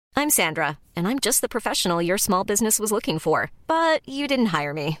I'm Sandra, and I'm just the professional your small business was looking for. But you didn't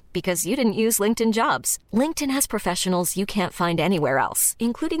hire me because you didn't use LinkedIn Jobs. LinkedIn has professionals you can't find anywhere else,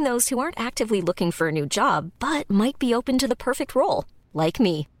 including those who aren't actively looking for a new job, but might be open to the perfect role, like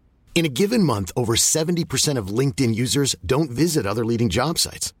me. In a given month, over 70% of LinkedIn users don't visit other leading job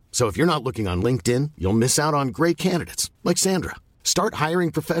sites. So if you're not looking on LinkedIn, you'll miss out on great candidates like Sandra. Start hiring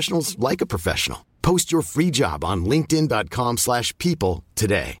professionals like a professional. Post your free job on linkedin.com/people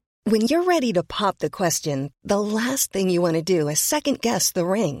today. When you're ready to pop the question, the last thing you want to do is second-guess the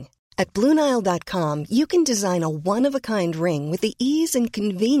ring. At BlueNile.com, you can design a one-of-a-kind ring with the ease and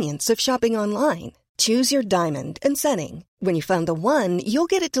convenience of shopping online. Choose your diamond and setting. When you find the one, you'll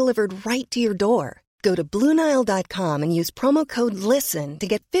get it delivered right to your door. Go to BlueNile.com and use promo code LISTEN to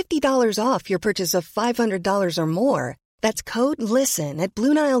get $50 off your purchase of $500 or more. That's code LISTEN at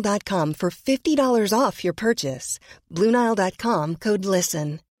BlueNile.com for $50 off your purchase. BlueNile.com, code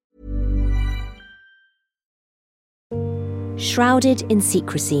LISTEN. Shrouded in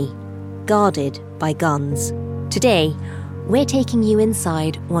secrecy, guarded by guns. Today, we're taking you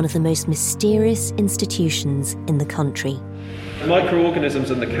inside one of the most mysterious institutions in the country. The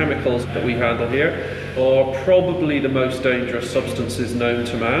microorganisms and the chemicals that we handle here are probably the most dangerous substances known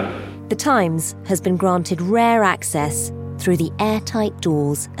to man. The Times has been granted rare access through the airtight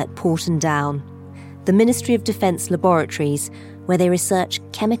doors at Porton Down, the Ministry of Defence laboratories where they research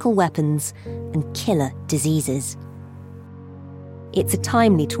chemical weapons and killer diseases. It's a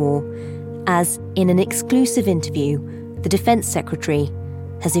timely tour, as in an exclusive interview, the Defence Secretary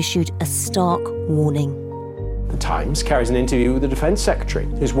has issued a stark warning. The Times carries an interview with the Defence Secretary,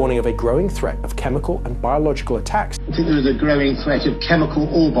 who's warning of a growing threat of chemical and biological attacks. I think there is a growing threat of chemical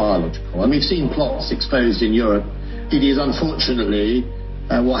or biological, and we've seen plots exposed in Europe. It is unfortunately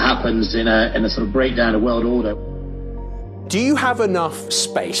what happens in a sort of breakdown of world order. Do you have enough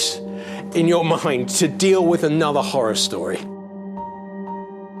space in your mind to deal with another horror story?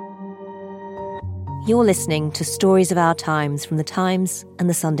 You're listening to Stories of Our Times from The Times and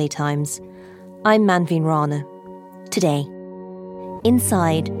The Sunday Times. I'm Manveen Rana. Today,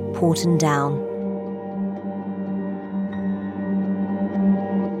 inside Porton Down.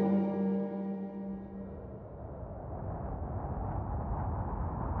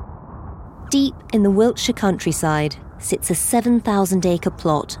 Deep in the Wiltshire countryside sits a 7,000-acre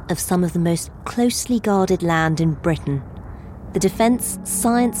plot of some of the most closely guarded land in Britain. The Defence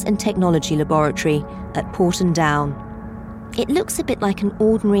Science and Technology Laboratory at Porton Down. It looks a bit like an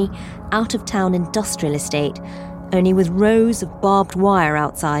ordinary, out-of-town industrial estate, only with rows of barbed wire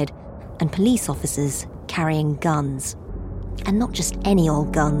outside and police officers carrying guns. And not just any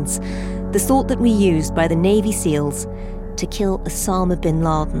old guns, the sort that were used by the Navy SEALs to kill Osama bin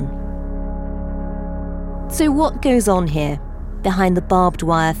Laden. So what goes on here, behind the barbed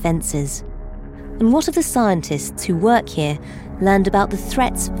wire fences? And what have the scientists who work here learned about the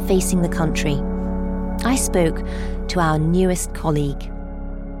threats facing the country? I spoke to our newest colleague.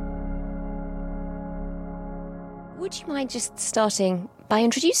 Would you mind just starting by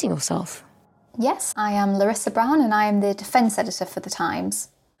introducing yourself? Yes, I am Larissa Brown and I am the Defence Editor for The Times.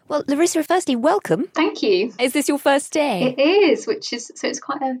 Well, Larissa, firstly, welcome. Thank you. Is this your first day? It is, so it's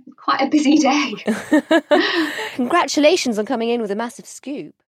quite a busy day. Congratulations on coming in with a massive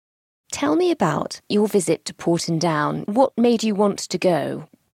scoop. Tell me about your visit to Porton Down. What made you want to go?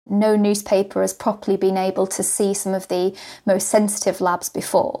 No newspaper has properly been able to see some of the most sensitive labs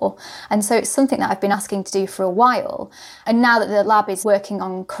before. And so it's something that I've been asking to do for a while. And now that the lab is working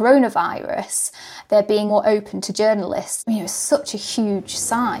on coronavirus, they're being more open to journalists. It's such a huge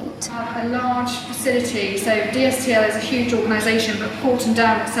site. A large facility, so DSTL is a huge organisation, but Porton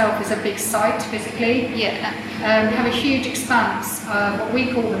Down itself is a big site physically. Yeah. We have a huge expanse, what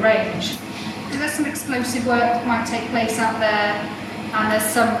we call the range. There's some explosive work that might take place out there. And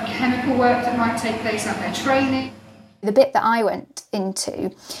there's some chemical work that might take place out there, training. The bit that I went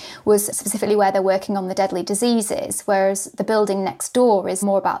into was specifically where they're working on the deadly diseases, whereas the building next door is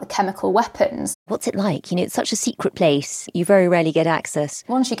more about the chemical weapons. What's it like? It's such a secret place. You very rarely get access.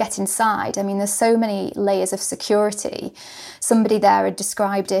 Once you get inside, there's so many layers of security. Somebody there had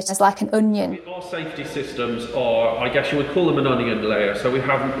described it as like an onion. Our safety systems are, I guess you would call them an onion layer. So we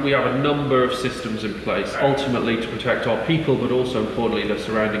have a number of systems in place, ultimately to protect our people, but also importantly the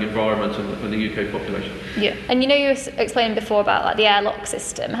surrounding environment and the UK population. Yeah, and you were explaining before about the airlock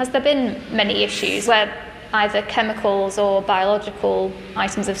system. Has there been many issues where either chemicals or biological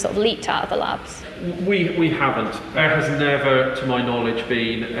items have sort of leaked out of the labs? We haven't. There has never, to my knowledge,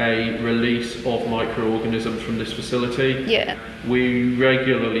 been a release of microorganisms from this facility. Yeah. We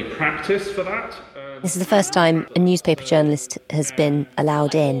regularly practice for that. This is the first time a newspaper journalist has been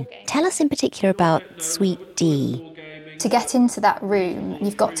allowed in. Tell us in particular about Suite D. To get into that room,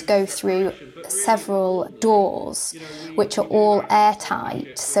 you've got to go through several doors, which are all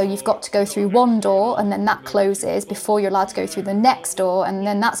airtight. So you've got to go through one door and then that closes before you're allowed to go through the next door, and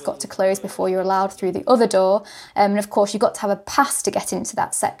then that's got to close before you're allowed through the other door. And of course, you've got to have a pass to get into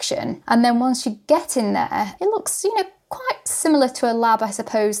that section. And then once you get in there, it looks, quite similar to a lab, I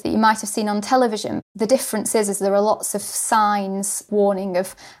suppose, that you might have seen on television. The difference is there are lots of signs warning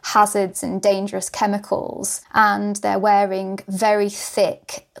of hazards and dangerous chemicals, and they're wearing very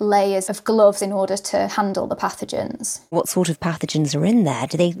thick layers of gloves in order to handle the pathogens. What sort of pathogens are in there?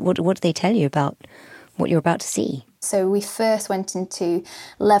 What do they tell you about what you're about to see? So we first went into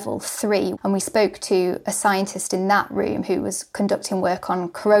level 3 and we spoke to a scientist in that room who was conducting work on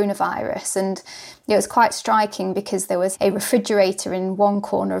coronavirus, and it was quite striking because there was a refrigerator in one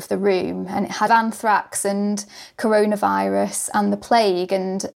corner of the room and it had anthrax and coronavirus and the plague,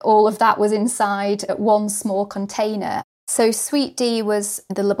 and all of that was inside one small container. So Suite D was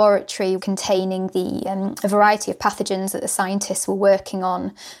the laboratory containing a variety of pathogens that the scientists were working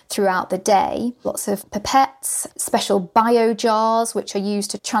on throughout the day. Lots of pipettes, special biojars which are used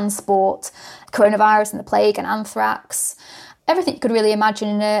to transport coronavirus and the plague and anthrax. Everything you could really imagine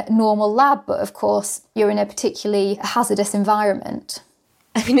in a normal lab, but of course you're in a particularly hazardous environment.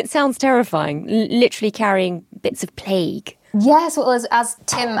 I mean, it sounds terrifying, literally carrying bits of plague. Yes, well, as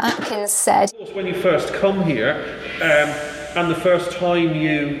Tim Atkins said. When you first come here, and the first time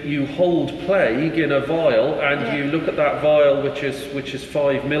you hold plague in a vial, and you look at that vial, which is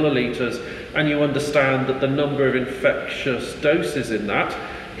 5 millilitres, and you understand that the number of infectious doses in that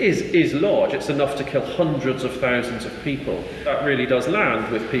is large. It's enough to kill hundreds of thousands of people. That really does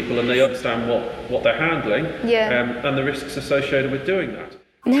land with people, and they understand what they're handling, and the risks associated with doing that.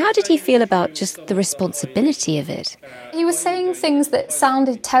 And how did he feel about just the responsibility of it? He was saying things that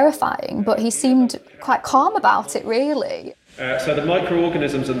sounded terrifying, but he seemed quite calm about it, really. So the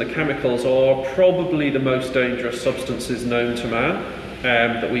microorganisms and the chemicals are probably the most dangerous substances known to man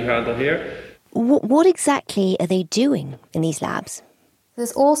that we handle here. What exactly are they doing in these labs?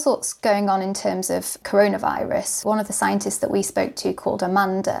 There's all sorts going on in terms of coronavirus. One of the scientists that we spoke to, called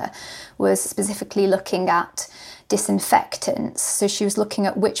Amanda, was specifically looking at disinfectants. So she was looking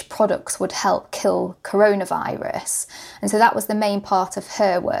at which products would help kill coronavirus. And so that was the main part of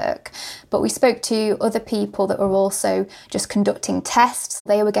her work. But we spoke to other people that were also just conducting tests.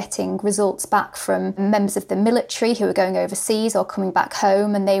 They were getting results back from members of the military who were going overseas or coming back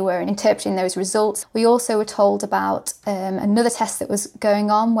home, and they were interpreting those results. We also were told about another test that was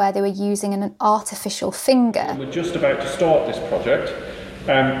going on where they were using an artificial finger. We're just about to start this project.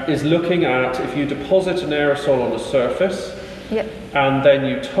 Is looking at if you deposit an aerosol on a surface, and then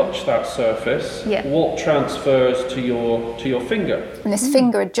you touch that surface, what transfers to your finger. And this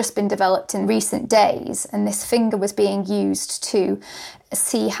finger had just been developed in recent days, and this finger was being used to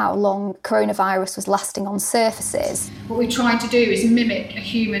see how long coronavirus was lasting on surfaces. What we're trying to do is mimic a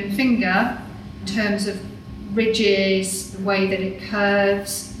human finger in terms of ridges, the way that it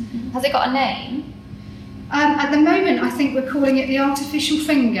curves. Has it got a name? At the moment, I think we're calling it the artificial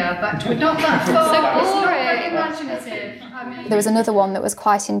finger, but we're not that far. It's not very imaginative. There was another one that was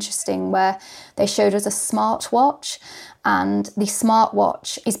quite interesting where they showed us a smartwatch, and the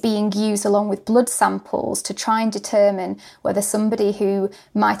smartwatch is being used along with blood samples to try and determine whether somebody who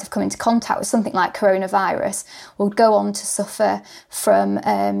might have come into contact with something like coronavirus will go on to suffer from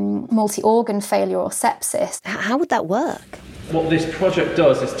multi-organ failure or sepsis. How would that work? What this project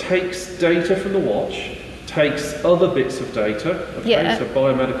does is takes data from the watch, takes other bits of data, so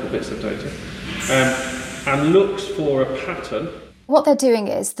biomedical bits of data, and looks for a pattern. What they're doing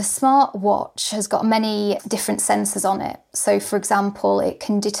is the smartwatch has got many different sensors on it. So, for example, it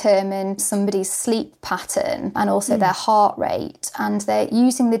can determine somebody's sleep pattern and also their heart rate. And they're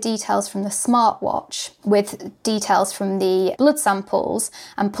using the details from the smartwatch with details from the blood samples,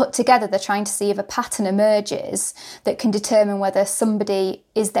 and put together, they're trying to see if a pattern emerges that can determine whether somebody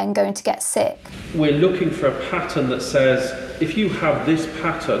is then going to get sick. We're looking for a pattern that says, if you have this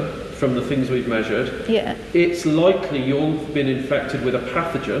pattern from the things we've measured, it's likely you've been infected with a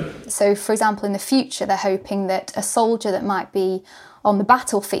pathogen. So, for example, in the future, they're hoping that a soldier that might be on the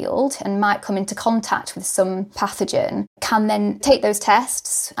battlefield and might come into contact with some pathogen can then take those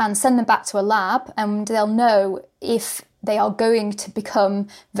tests and send them back to a lab, and they'll know if they are going to become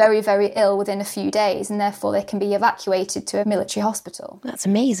very, very ill within a few days, and therefore they can be evacuated to a military hospital. That's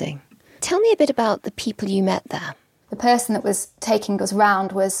amazing. Tell me a bit about the people you met there. The person that was taking us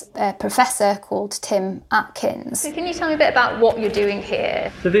round was a professor called Tim Atkins. So can you tell me a bit about what you're doing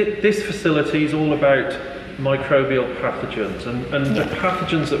here? So this facility is all about microbial pathogens, and the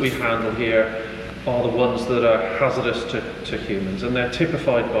pathogens that we handle here are the ones that are hazardous to humans, and they're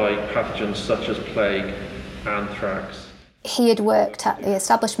typified by pathogens such as plague, anthrax. He had worked at the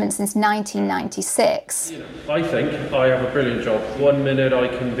establishment since 1996. I think I have a brilliant job. 1 minute I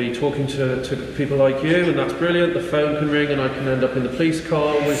can be talking to people like you, and that's brilliant. The phone can ring and I can end up in the police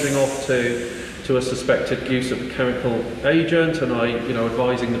car whizzing off to a suspected use of a chemical agent, and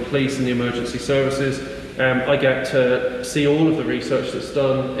advising the police and the emergency services. I get to see all of the research that's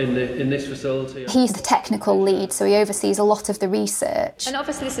done in this facility. He's the technical lead, so he oversees a lot of the research. And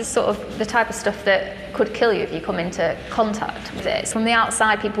obviously this is sort of the type of stuff that could kill you if you come into contact with it. From the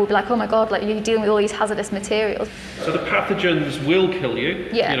outside, people will be like, oh my God, like you're dealing with all these hazardous materials. So the pathogens will kill you.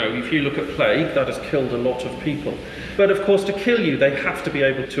 Yeah. If you look at plague, that has killed a lot of people. But of course, to kill you, they have to be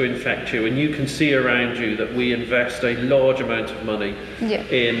able to infect you. And you can see around you that we invest a large amount of money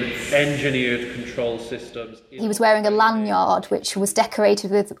in engineered control systems. He was wearing a lanyard which was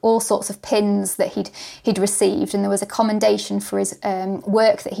decorated with all sorts of pins that he'd received, and there was a commendation for his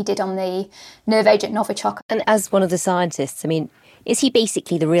work that he did on the nerve agent Novichok. And as one of the scientists, I mean, is he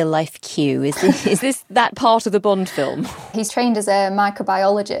basically the real-life Q? Is this that part of the Bond film? He's trained as a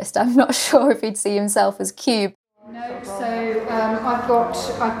microbiologist. I'm not sure if he'd see himself as Q. No, so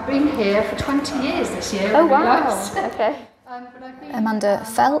I've been here for 20 years this year. Oh wow, okay. Amanda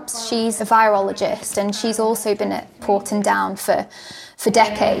Phelps, she's a virologist, and she's also been at Porton Down for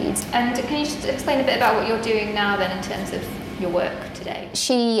decades. And can you just explain a bit about what you're doing now then in terms of your work today?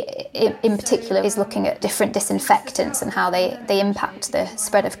 She, in particular, is looking at different disinfectants and how they impact the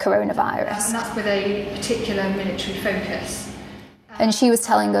spread of coronavirus. And that's with a particular military focus. And she was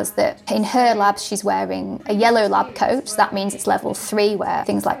telling us that in her lab she's wearing a yellow lab coat, so that means it's level 3 where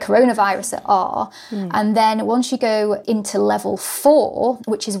things like coronavirus are. And then once you go into level 4,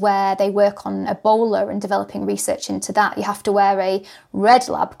 which is where they work on Ebola and developing research into that, you have to wear a red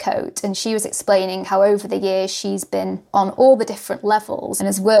lab coat. And she was explaining how over the years she's been on all the different levels and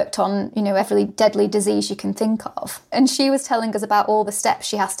has worked on, every deadly disease you can think of. And she was telling us about all the steps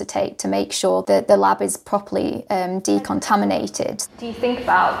she has to take to make sure that the lab is properly decontaminated. Do you think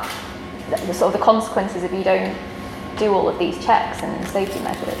about the sort of the consequences if you don't do all of these checks and safety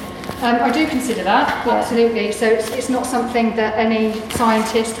measures? I do consider that, absolutely. So it's not something that any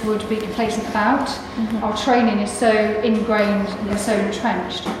scientist would be complacent about. Our training is so ingrained and so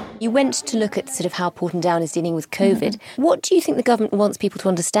entrenched. You went to look at sort of how Porton Down is dealing with COVID. What do you think the government wants people to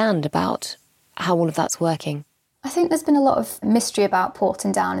understand about how all of that's working? I think there's been a lot of mystery about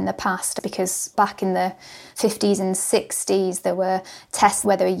Porton Down in the past, because back in the 50s and 60s there were tests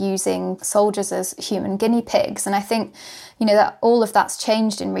where they were using soldiers as human guinea pigs, and I think that all of that's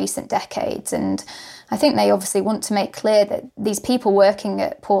changed in recent decades, and I think they obviously want to make clear that these people working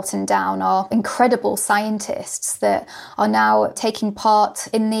at Porton Down are incredible scientists that are now taking part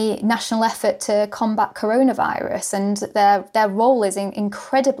in the national effort to combat coronavirus, and their role is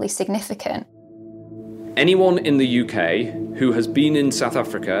incredibly significant. Anyone in the UK who has been in South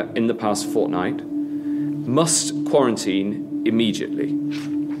Africa in the past fortnight must quarantine immediately.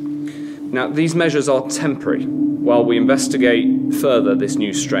 Now, these measures are temporary while we investigate further this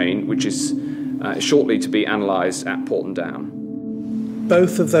new strain, which is shortly to be analysed at Porton Down.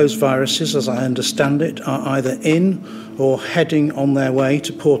 Both of those viruses, as I understand it, are either in or heading on their way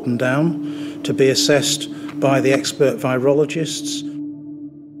to Porton Down to be assessed by the expert virologists.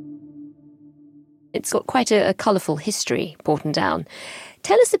 It's got quite a colourful history, Porton Down.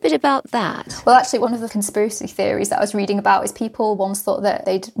 Tell us a bit about that. Well, actually, one of the conspiracy theories that I was reading about is people once thought that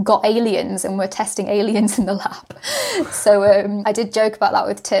they'd got aliens and were testing aliens in the lab. So I did joke about that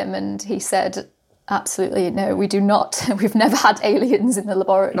with Tim, and he said, absolutely, no, we do not. We've never had aliens in the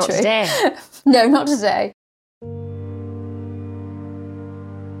laboratory. Not today. No, not today.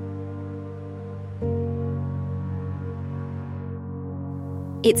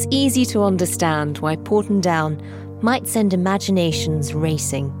 It's easy to understand why Porton Down might send imaginations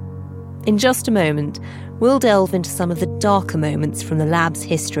racing. In just a moment, we'll delve into some of the darker moments from the lab's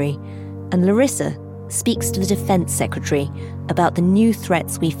history, and Larissa speaks to the Defence Secretary about the new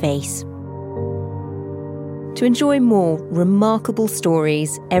threats we face. To enjoy more remarkable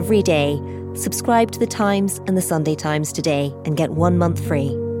stories every day, subscribe to The Times and The Sunday Times today and get 1 month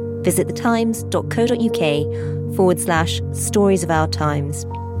free. Visit thetimes.co.uk/stories of our times.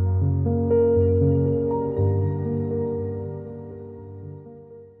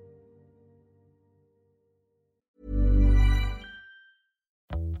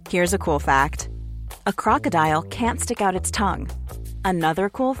 Here's a cool fact. A crocodile can't stick out its tongue. Another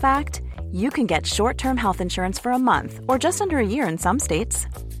cool fact, you can get short-term health insurance for a month or just under a year in some states.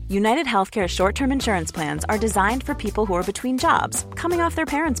 United Healthcare short-term insurance plans are designed for people who are between jobs, coming off their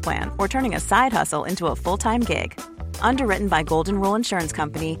parents' plan, or turning a side hustle into a full-time gig. Underwritten by Golden Rule Insurance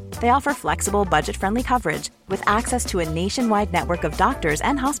Company, they offer flexible, budget-friendly coverage with access to a nationwide network of doctors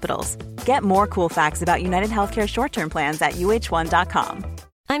and hospitals. Get more cool facts about United Healthcare short-term plans at uh1.com.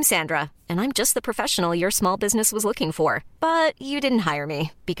 I'm Sandra, and I'm just the professional your small business was looking for. But you didn't hire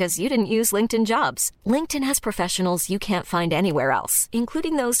me because you didn't use LinkedIn Jobs. LinkedIn has professionals you can't find anywhere else,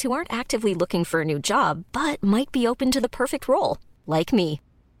 including those who aren't actively looking for a new job, but might be open to the perfect role, like me.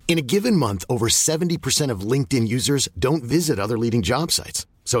 In a given month, over 70% of LinkedIn users don't visit other leading job sites.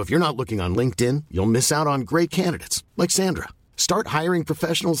 So if you're not looking on LinkedIn, you'll miss out on great candidates like Sandra. Start hiring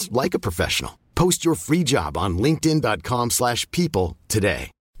professionals like a professional. Post your free job on linkedin.com/people today.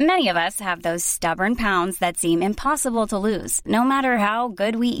 Many of us have those stubborn pounds that seem impossible to lose, no matter how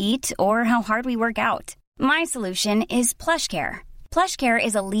good we eat or how hard we work out. My solution is PlushCare. PlushCare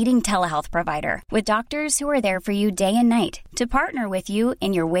is a leading telehealth provider with doctors who are there for you day and night to partner with you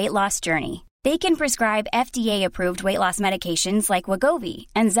in your weight loss journey. They can prescribe FDA-approved weight loss medications like Wegovy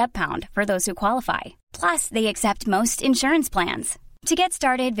and Zepbound for those who qualify. Plus, they accept most insurance plans. To get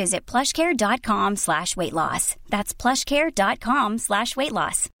started, visit plushcare.com/weightloss. That's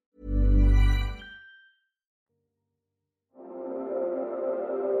plushcare.com/weightloss.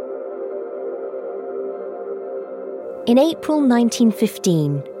 In April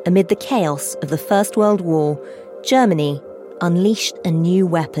 1915, amid the chaos of the First World War, Germany unleashed a new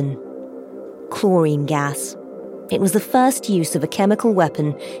weapon: chlorine gas. It was the first use of a chemical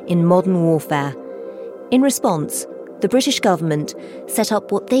weapon in modern warfare. In response, the British government set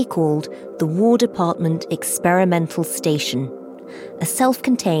up what they called the War Department Experimental Station, a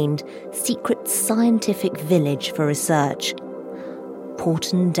self-contained, secret scientific village for research.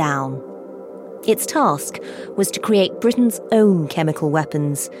 Porton Down. Its task was to create Britain's own chemical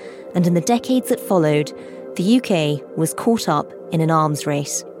weapons, and in the decades that followed, the UK was caught up in an arms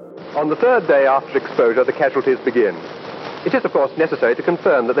race. On the third day after exposure, the casualties begin. It is, of course, necessary to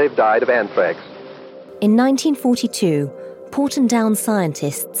confirm that they've died of anthrax. In 1942, Porton Down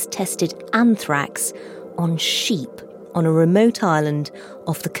scientists tested anthrax on sheep on a remote island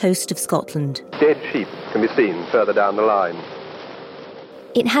off the coast of Scotland. Dead sheep can be seen further down the line.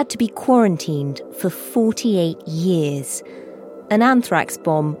 It had to be quarantined for 48 years. An anthrax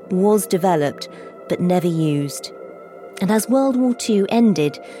bomb was developed, but never used. And as World War II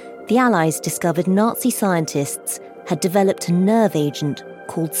ended, the Allies discovered Nazi scientists had developed a nerve agent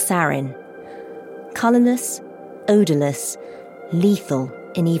called sarin. Colourless, odourless, lethal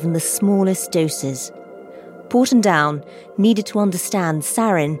in even the smallest doses. Porton Down needed to understand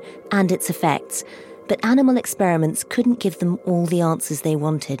sarin and its effects, but animal experiments couldn't give them all the answers they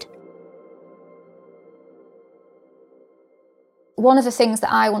wanted. One of the things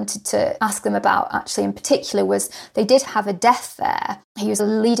that I wanted to ask them about, actually, in particular, was they did have a death there. He was a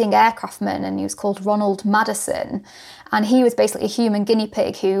leading aircraftman and he was called Ronald Madison. And he was basically a human guinea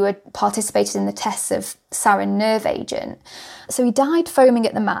pig who had participated in the tests of sarin nerve agent. So he died foaming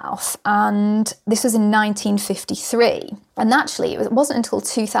at the mouth, and this was in 1953. And actually, it wasn't until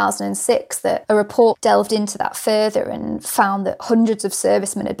 2006 that a report delved into that further and found that hundreds of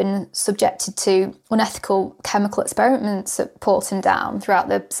servicemen had been subjected to unethical chemical experiments at Porton Down throughout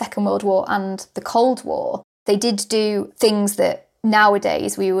the Second World War and the Cold War. They did do things that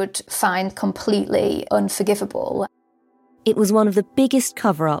nowadays we would find completely unforgivable. It was one of the biggest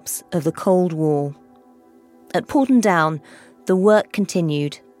cover-ups of the Cold War. At Porton Down, the work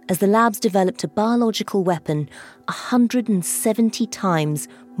continued as the labs developed a biological weapon 170 times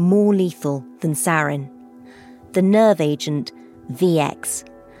more lethal than sarin. The nerve agent VX.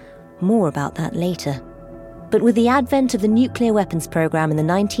 More about that later. But with the advent of the nuclear weapons program in the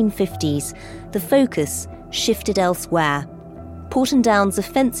 1950s, the focus shifted elsewhere. Porton Down's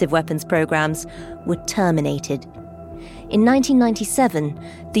offensive weapons programs were terminated. In 1997,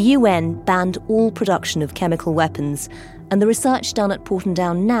 the UN banned all production of chemical weapons, and the research done at Porton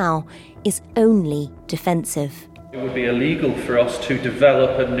Down now is only defensive. It would be illegal for us to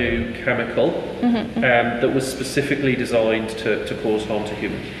develop a new chemical that was specifically designed to cause harm to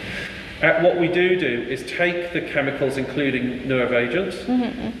humans. What we do is take the chemicals, including nerve agents,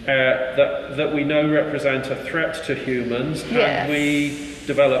 that we know represent a threat to humans, and we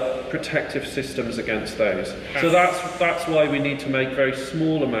develop protective systems against those. So that's why we need to make very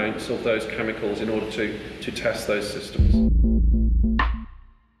small amounts of those chemicals in order to test those systems.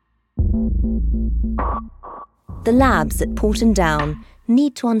 The labs at Porton Down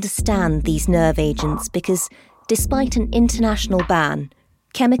need to understand these nerve agents because, despite an international ban,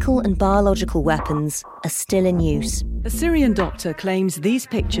 chemical and biological weapons are still in use. A Syrian doctor claims these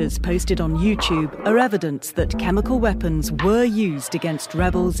pictures posted on YouTube are evidence that chemical weapons were used against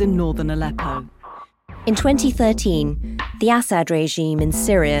rebels in northern Aleppo. In 2013, the Assad regime in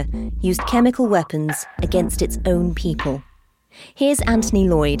Syria used chemical weapons against its own people. Here's Anthony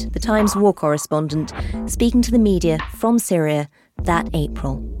Lloyd, the Times war correspondent, speaking to the media from Syria that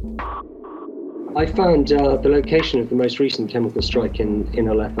April. I found the location of the most recent chemical strike in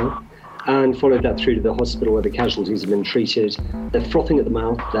Aleppo and followed that through to the hospital where the casualties have been treated. They're frothing at the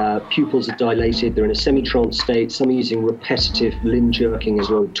mouth, their pupils are dilated, they're in a semi-trance state, some are using repetitive limb jerking as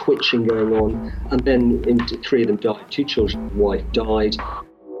well, twitching going on, and then 3 of them died. 2 children, the wife died.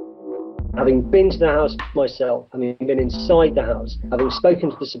 Having been to the house myself, having been inside the house, having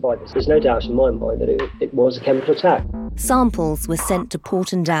spoken to the survivors, there's no doubt in my mind that it was a chemical attack. Samples were sent to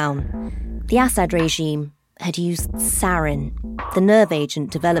Porton Down. The Assad regime had used sarin, the nerve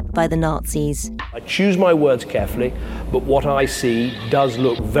agent developed by the Nazis. I choose my words carefully, but what I see does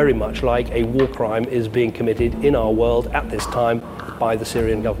look very much like a war crime is being committed in our world at this time by the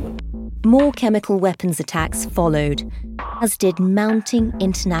Syrian government. More chemical weapons attacks followed, as did mounting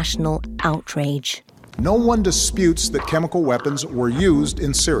international outrage. No one disputes that chemical weapons were used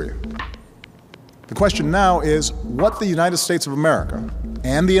in Syria. The question now is what the United States of America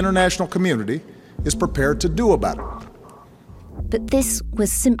and the international community is prepared to do about it. But this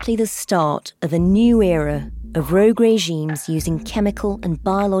was simply the start of a new era of rogue regimes using chemical and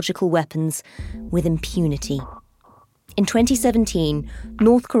biological weapons with impunity. In 2017,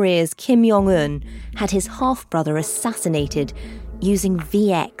 North Korea's Kim Jong-un had his half-brother assassinated using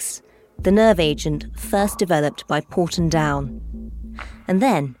VX, the nerve agent first developed by Porton Down. And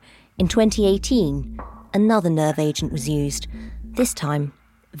then, in 2018, another nerve agent was used, this time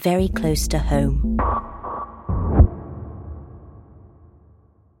very close to home.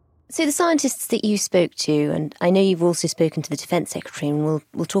 So the scientists that you spoke to, and I know you've also spoken to the Defence Secretary, and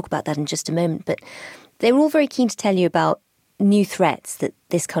we'll talk about that in just a moment, but they were all very keen to tell you about new threats that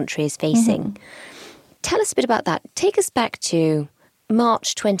this country is facing. Mm-hmm. Tell us a bit about that. Take us back to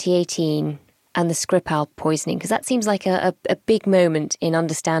March 2018 and the Skripal poisoning, because that seems like a big moment in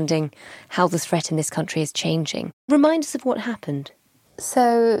understanding how the threat in this country is changing. Remind us of what happened.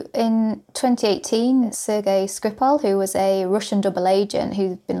 So in 2018, Sergei Skripal, who was a Russian double agent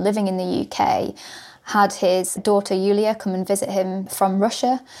who'd been living in the UK, had his daughter Yulia come and visit him from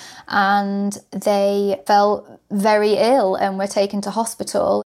Russia, and they fell very ill and were taken to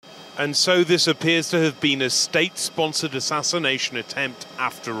hospital. And so this appears to have been a state-sponsored assassination attempt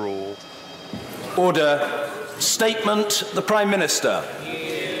after all. Order. Statement, the Prime Minister.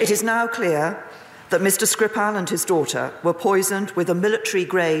 It is now clear that Mr. Skripal and his daughter were poisoned with a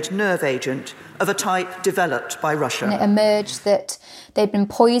military-grade nerve agent of a type developed by Russia. And it emerged that they'd been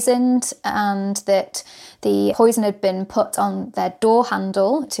poisoned and that the poison had been put on their door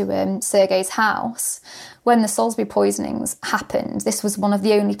handle to Sergei's house. When the Salisbury poisonings happened, this was one of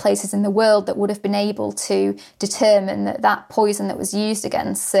the only places in the world that would have been able to determine that that poison that was used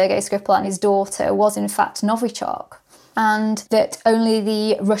against Sergei Skripal and his daughter was in fact Novichok. And that only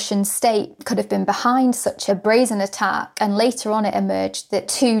the Russian state could have been behind such a brazen attack. And later on it emerged that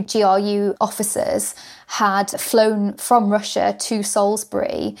 2 GRU officers had flown from Russia to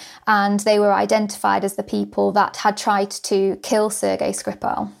Salisbury, and they were identified as the people that had tried to kill Sergei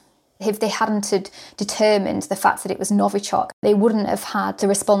Skripal. If they hadn't had determined the fact that it was Novichok, they wouldn't have had the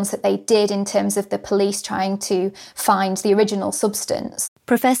response that they did in terms of the police trying to find the original substance.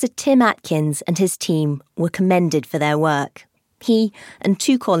 Professor Tim Atkins and his team were commended for their work. He and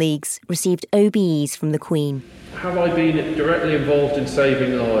 2 colleagues received OBEs from the Queen. Have I been directly involved in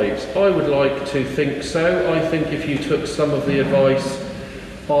saving lives? I would like to think so. I think if you took some of the advice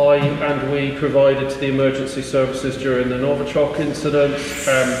I and we provided to the emergency services during the Novichok incident,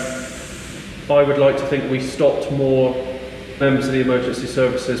 I would like to think we stopped more members of the emergency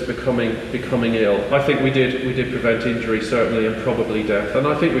services becoming ill. I think we did prevent injury, certainly, and probably death. And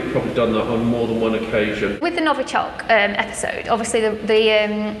I think we've probably done that on more than one occasion. With the Novichok episode, obviously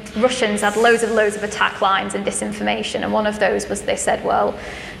the Russians had loads of attack lines and disinformation, and one of those was they said, well,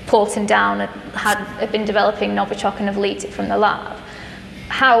 Porton Down had been developing Novichok and have leaked it from the lab.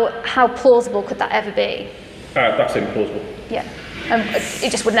 How plausible could that ever be? That's implausible. Yeah.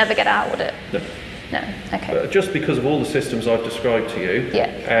 It just would never get out, would it? No. Okay. Just because of all the systems I've described to you,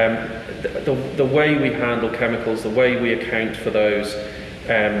 the way we handle chemicals, the way we account for those,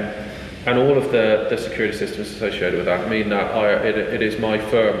 and all of the security systems associated with that mean that it is my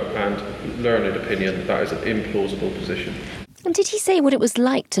firm and learned opinion that is an implausible position. And did he say what it was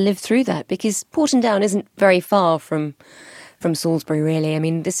like to live through that? Because Portondown isn't very far from Salisbury, really. I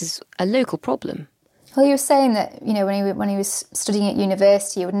mean, this is a local problem. Well, he was saying that, you know, when he was studying at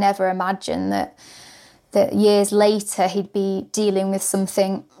university, he would never imagine that years later he'd be dealing with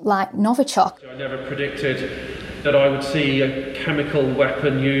something like Novichok. I never predicted that I would see a chemical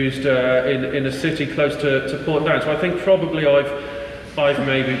weapon used in a city close to Portondown. So I think probably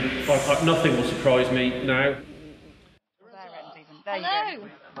nothing will surprise me now. Hello.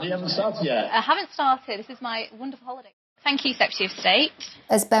 You haven't started yet? I haven't started. This is my wonderful holiday. Thank you, Secretary of State.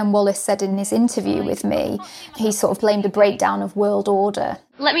 As Ben Wallace said in his interview with me, he sort of blamed a breakdown of world order.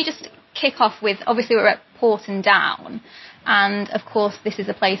 Let me just kick off with, obviously we're at Portondown, and of course this is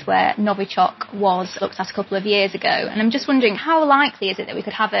a place where Novichok was looked at a couple of years ago, and I'm just wondering, how likely is it that we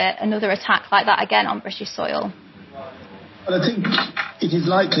could have another attack like that again on British soil? Well, I think it is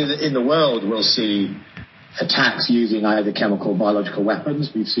likely that in the world we'll see attacks using either chemical or biological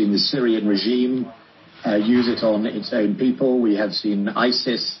weapons. We've seen the Syrian regime use it on its own people. We have seen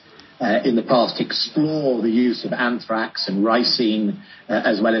ISIS in the past explore the use of anthrax and ricin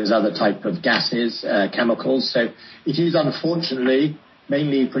as well as other type of gases, chemicals. So it is unfortunately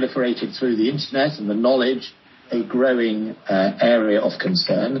mainly proliferated through the internet and the knowledge, a growing area of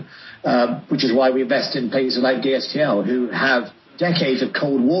concern, which is why we invest in places like DSTL, who have decades of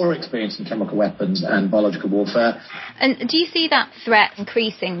Cold War experience in chemical weapons and biological warfare. And do you see that threat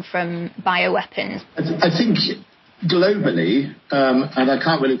increasing from bioweapons? I think globally, and I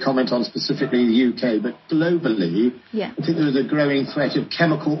can't really comment on specifically the UK, but globally, I think there is a growing threat of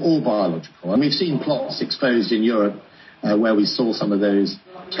chemical or biological. And we've seen plots exposed in Europe where we saw some of those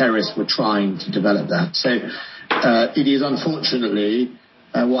terrorists were trying to develop that. So it is unfortunately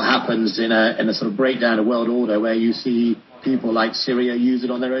what happens in a sort of breakdown of world order where you see people like Syria use it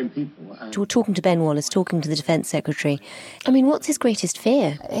on their own people. We're talking to Ben Wallace, talking to the Defence Secretary. I mean, what's his greatest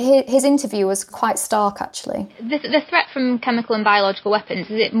fear? His interview was quite stark, actually. The threat from chemical and biological weapons,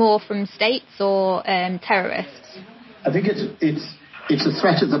 is it more from states or terrorists? I think it's a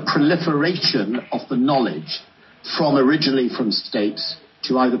threat of the proliferation of the knowledge from originally from states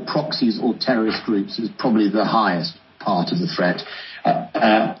to either proxies or terrorist groups is probably the highest part of the threat.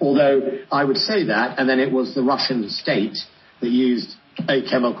 Although I would say that, and then it was the Russian state that used a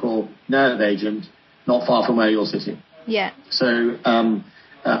chemical nerve agent not far from where you're sitting. Yeah. So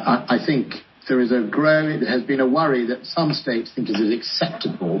I think there has been a worry that some states think it is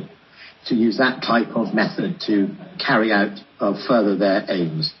acceptable to use that type of method to carry out further their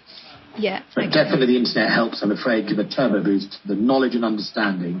aims. Yeah. But definitely the internet helps, I'm afraid, give a turbo boost to the knowledge and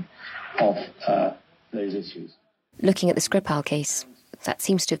understanding of those issues. Looking at the Skripal case, that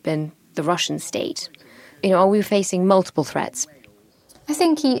seems to have been the Russian state. You know, are we facing multiple threats? I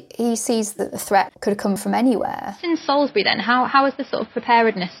think he sees that the threat could come from anywhere. In Salisbury then, how has the sort of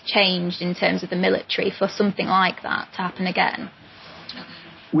preparedness changed in terms of the military for something like that to happen again?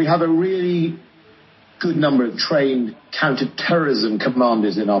 We have a really good number of trained counter-terrorism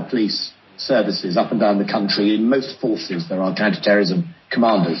commanders in our police services up and down the country. In most forces there are counter-terrorism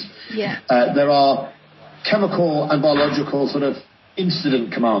commanders. Yeah. There are chemical and biological sort of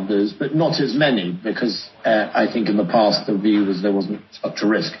incident commanders, but not as many, because I think in the past the view was there wasn't such a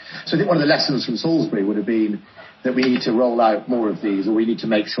risk. So I think one of the lessons from Salisbury would have been that we need to roll out more of these, or we need to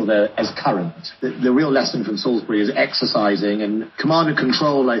make sure they're as current. The real lesson from Salisbury is exercising, and command and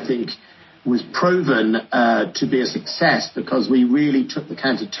control, I think, was proven to be a success because we really took the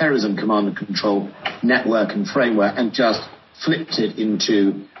counter-terrorism command and control network and framework and just flipped it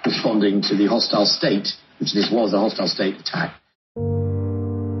into responding to the hostile state, which this was a hostile state attack.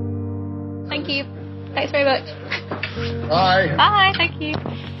 Thank you. Thanks very much. Bye. Bye, thank you.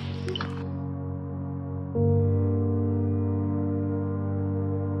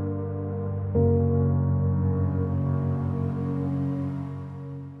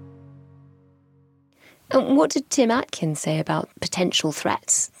 And what did Tim Atkins say about potential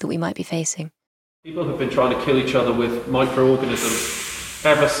threats that we might be facing? People have been trying to kill each other with microorganisms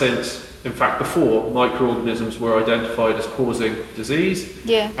ever since, in fact, before microorganisms were identified as causing disease.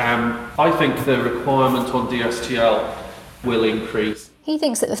 Yeah. I think the requirement on DSTL will increase. He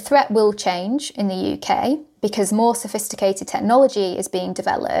thinks that the threat will change in the UK because more sophisticated technology is being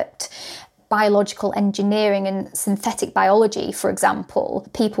developed. Biological engineering and synthetic biology, for example,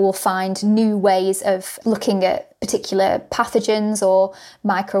 people will find new ways of looking at particular pathogens or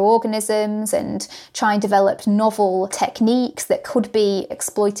microorganisms and try and develop novel techniques that could be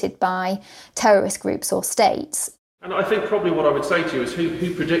exploited by terrorist groups or states. And I think probably what I would say to you is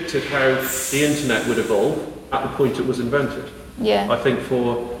who predicted how the internet would evolve at the point it was invented? Yeah. I think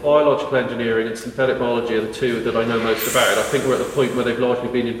for biological engineering and synthetic biology are the two that I know most about. I think we're at the point where they've largely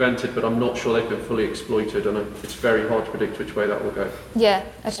been invented, but I'm not sure they've been fully exploited, and it's very hard to predict which way that will go. Yeah.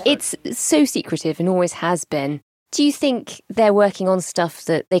 It's so secretive and always has been. Do you think they're working on stuff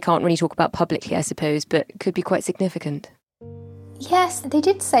that they can't really talk about publicly, I suppose, but could be quite significant? Yes, they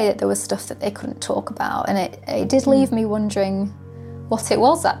did say that there was stuff that they couldn't talk about, and it did leave me wondering what it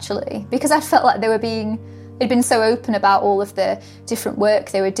was actually, because I felt like they'd been so open about all of the different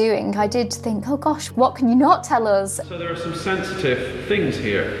work they were doing. I did think, oh gosh, what can you not tell us? So there are some sensitive things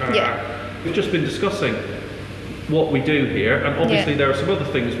here. Yeah. We've just been discussing what we do here, and obviously there are some other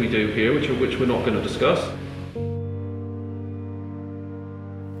things we do here which we're not going to discuss.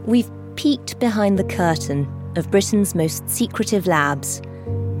 We've peeked behind the curtain of Britain's most secretive labs,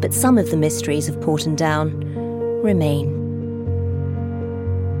 but some of the mysteries of Porton Down remain.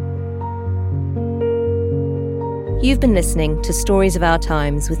 You've been listening to Stories of Our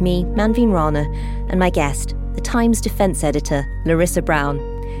Times with me, Manveen Rana, and my guest, the Times defence editor, Larissa Brown.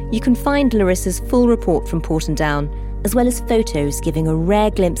 You can find Larissa's full report from Porton Down, as well as photos giving a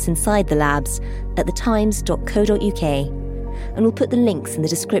rare glimpse inside the labs at thetimes.co.uk. And we'll put the links in the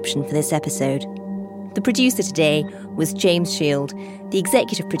description for this episode. The producer today was James Shield, the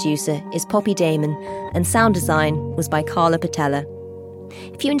executive producer is Poppy Damon, and sound design was by Carla Patella.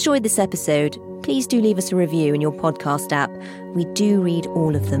 If you enjoyed this episode, please do leave us a review in your podcast app. We do read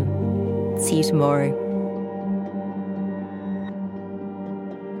all of them. See you tomorrow.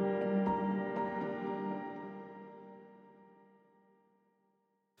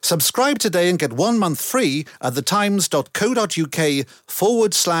 Subscribe today and get 1 month free at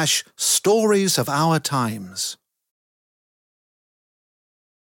thetimes.co.uk/stories of our times.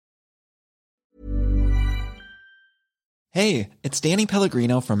 Hey, it's Danny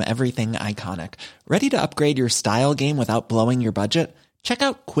Pellegrino from Everything Iconic. Ready to upgrade your style game without blowing your budget? Check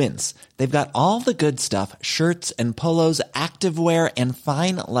out Quince. They've got all the good stuff, shirts and polos, activewear, and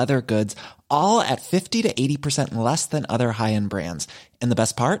fine leather goods, all at 50 to 80% less than other high-end brands. And the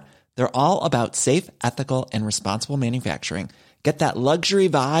best part? They're all about safe, ethical, and responsible manufacturing. Get that luxury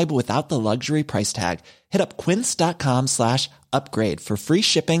vibe without the luxury price tag. Hit up quince.com/upgrade for free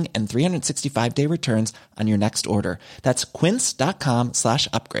shipping and 365-day returns on your next order. That's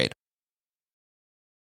quince.com/upgrade.